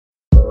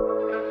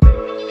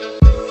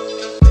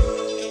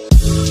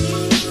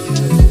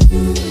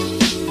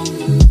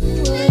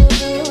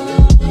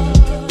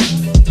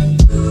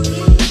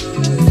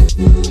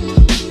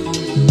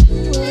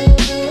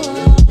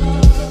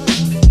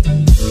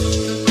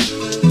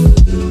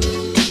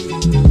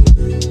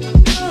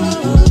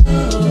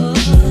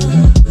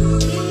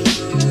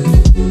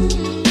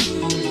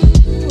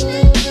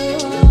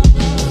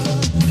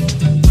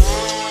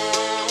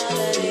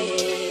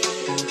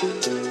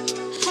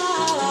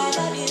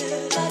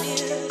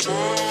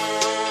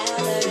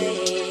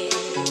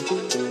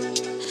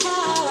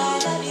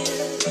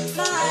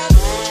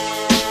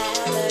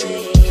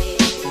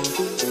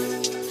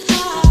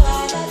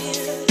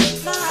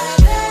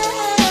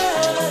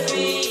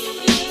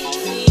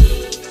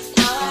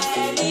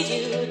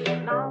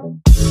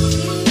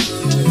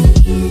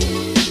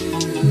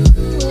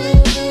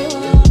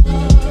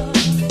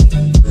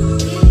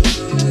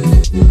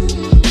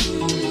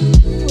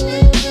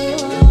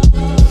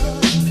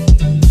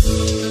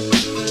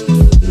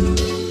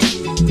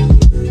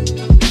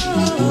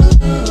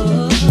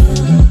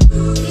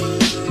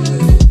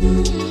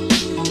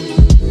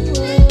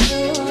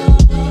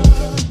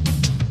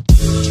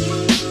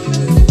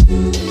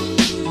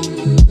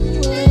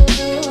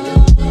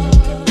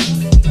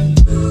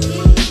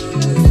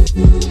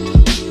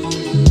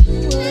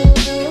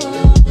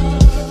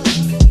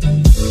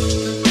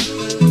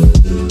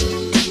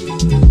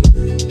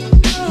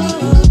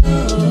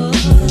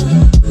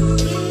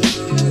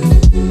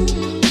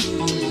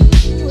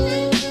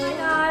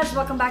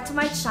back to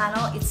my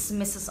channel. It's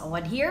Mrs.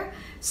 Awad here.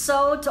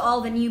 So to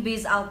all the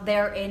newbies out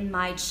there in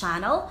my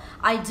channel,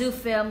 I do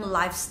film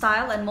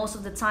lifestyle, and most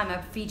of the time I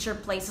feature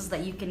places that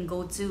you can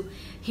go to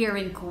here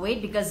in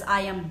Kuwait because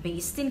I am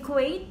based in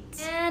Kuwait.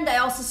 And I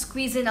also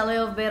squeeze in a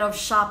little bit of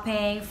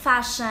shopping,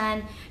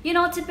 fashion, you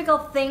know, typical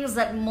things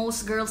that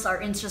most girls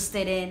are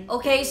interested in.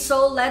 Okay,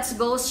 so let's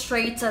go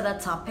straight to the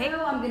topic.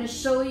 Now I'm gonna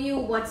show you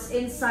what's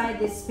inside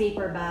this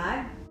paper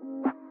bag.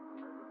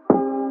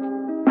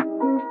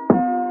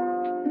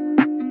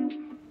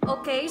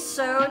 Okay,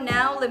 so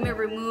now let me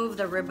remove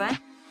the ribbon.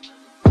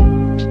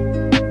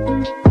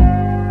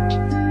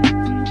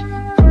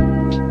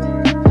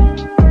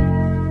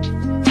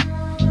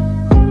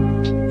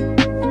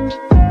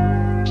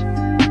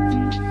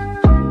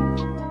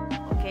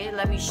 Okay,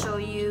 let me show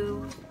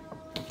you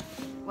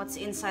what's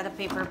inside the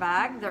paper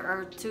bag. There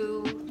are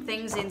two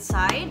things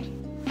inside.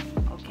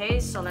 Okay,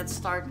 so let's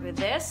start with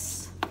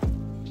this.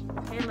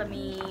 Okay, let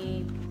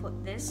me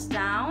put this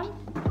down.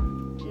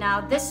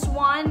 Now this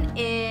one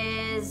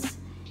is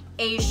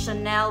a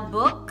Chanel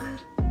book.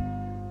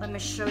 Let me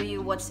show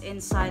you what's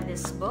inside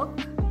this book.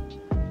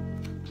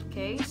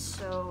 Okay,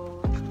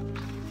 so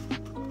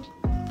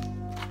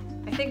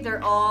I think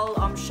they're all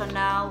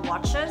Chanel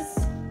watches.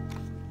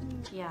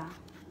 Yeah,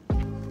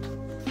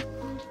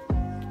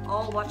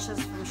 all watches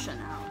from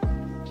Chanel.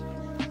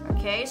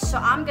 Okay, so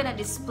I'm gonna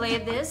display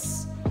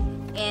this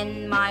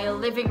in my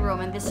living room,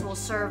 and this will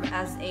serve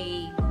as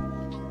a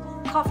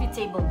coffee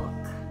table book.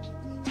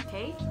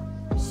 Okay,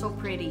 so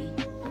pretty.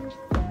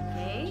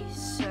 Okay,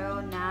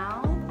 so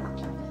now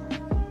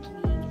let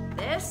me get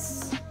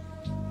this.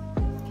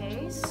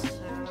 Okay, so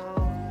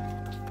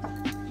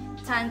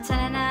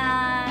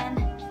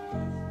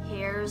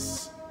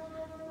here's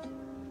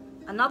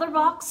another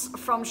box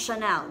from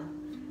Chanel.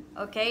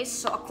 Okay,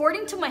 so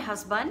according to my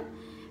husband,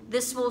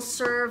 this will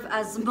serve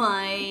as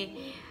my,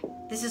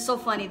 this is so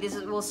funny, this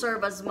will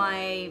serve as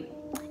my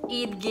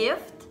Eid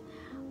gift,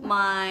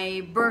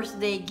 my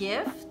birthday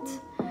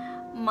gift,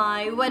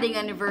 my wedding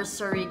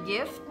anniversary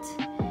gift,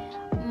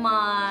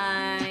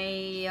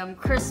 my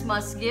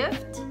Christmas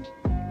gift,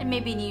 and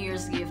maybe New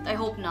Year's gift. I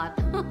hope not.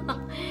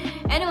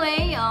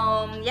 Anyway,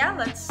 yeah,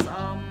 let's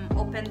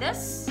open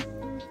this.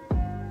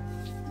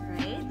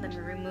 Alright, let me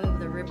remove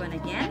the ribbon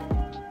again.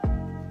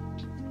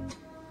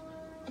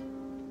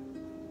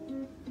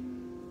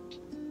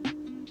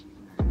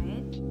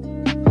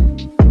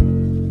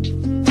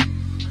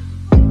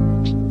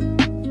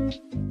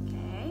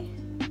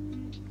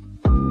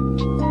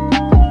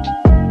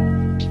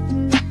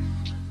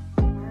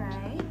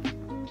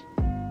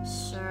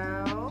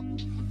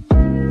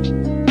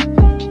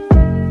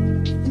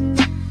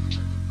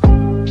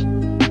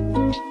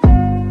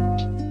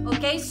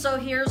 So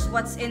here's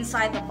what's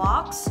inside the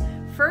box.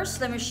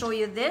 First, let me show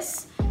you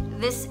this.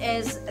 This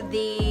is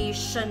the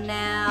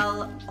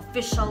Chanel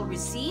official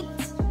receipt.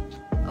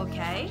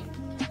 Okay,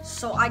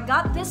 so I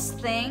got this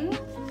thing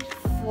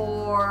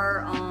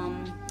for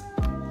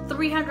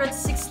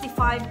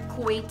 365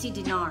 Kuwaiti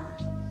dinar.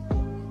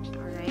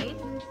 Alright.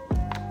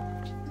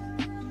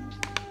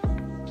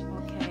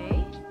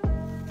 Okay,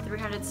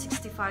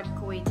 365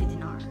 Kuwaiti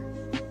dinar.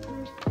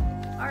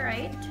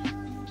 Alright.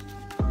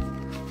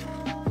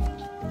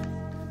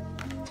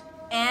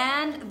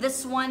 And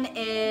this one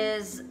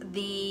is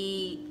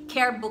the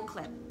care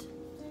booklet.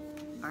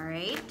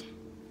 Alright.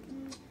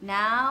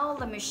 Now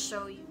let me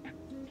show you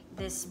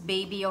this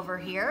baby over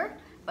here.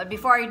 But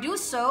before I do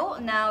so,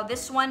 now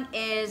this one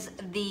is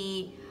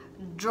the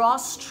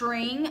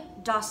drawstring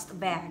dust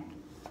bag.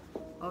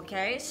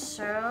 Okay,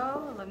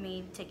 so let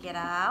me take it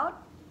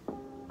out.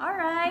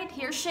 Alright,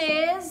 here she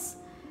is.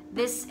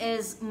 This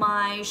is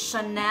my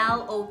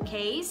Chanel O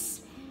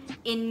case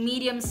in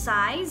medium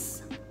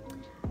size.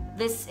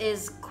 This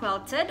is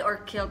quilted or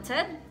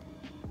kilted,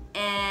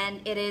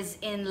 and it is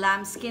in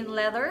lambskin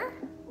leather.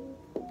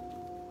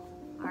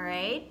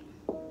 Alright,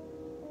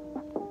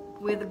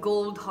 with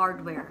gold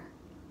hardware.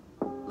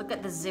 Look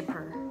at the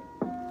zipper.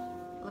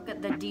 Look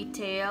at the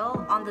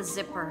detail on the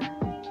zipper.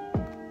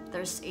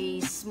 There's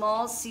a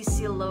small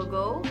CC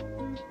logo.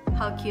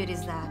 How cute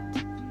is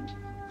that?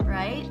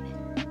 Right?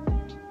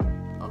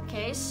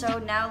 Okay, so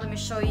now let me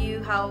show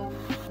you how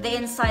the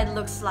inside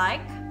looks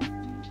like.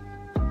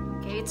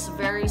 It's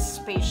very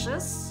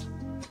spacious.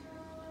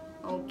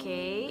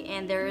 Okay,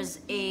 and there's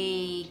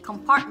a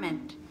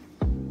compartment,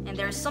 and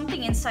there's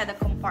something inside the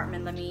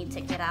compartment. Let me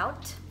take it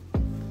out.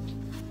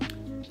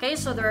 Okay,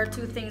 so there are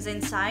two things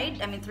inside.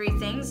 I mean, three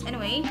things.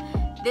 Anyway,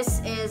 this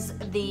is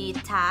the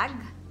tag.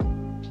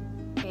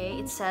 Okay,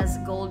 it says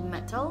gold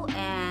metal,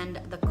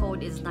 and the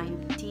code is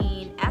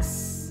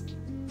 19S.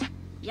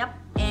 Yep,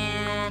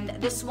 and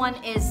this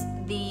one is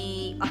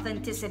the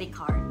authenticity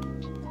card.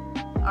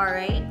 All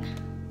right.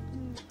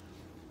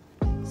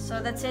 So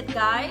that's it,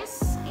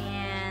 guys,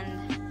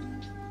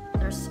 and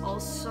there's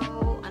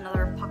also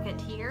another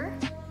pocket here.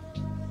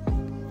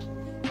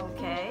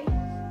 Okay,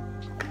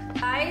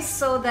 guys,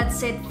 so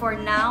that's it for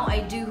now.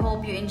 I do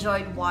hope you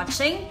enjoyed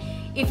watching.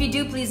 If you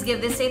do, please give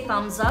this a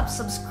thumbs up,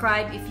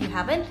 subscribe if you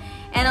haven't,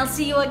 and I'll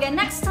see you again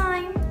next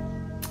time.